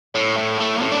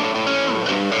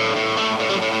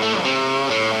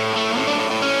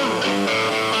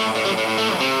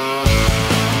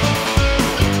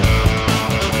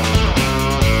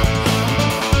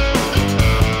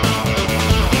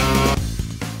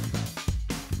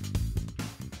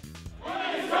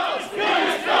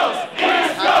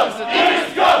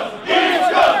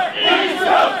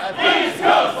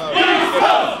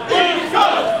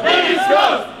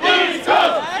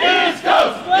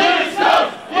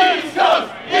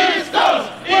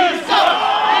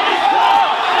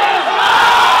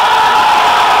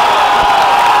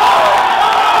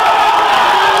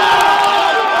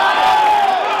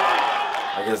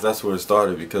that's where it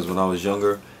started, because when I was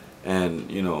younger, and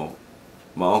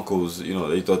my uncles,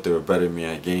 they thought they were better than me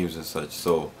at games and such,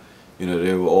 so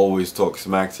they would always talk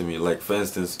smack to me. Like, for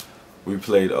instance, we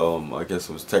played I guess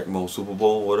it was Tecmo Super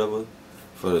Bowl, whatever,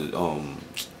 for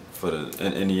the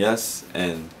NES,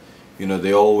 and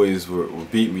they always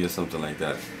would beat me or something like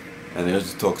that, and they would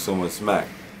just talk so much smack,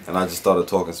 and I just started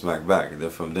talking smack back. And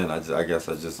then from then, I guess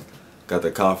I just got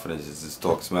the confidence to just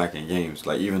talk smack in games,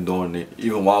 like even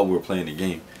while we were playing the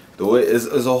game. The way it's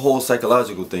a whole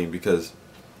psychological thing, because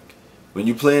when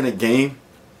you play in a game,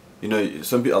 a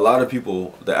lot of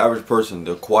people, the average person,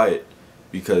 they're quiet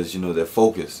because they're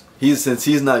focused. Since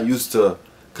he's not used to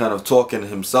kind of talking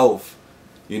himself,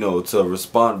 to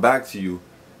respond back to you,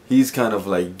 he's kind of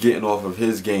like getting off of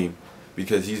his game,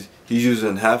 because he's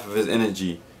using half of his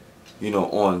energy,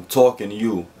 on talking to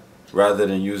you, rather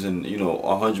than using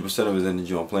 100% of his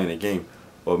energy on playing a game.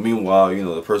 But meanwhile,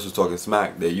 the person's talking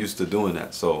smack, they're used to doing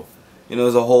that. So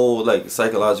there's a whole like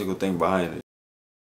psychological thing behind it.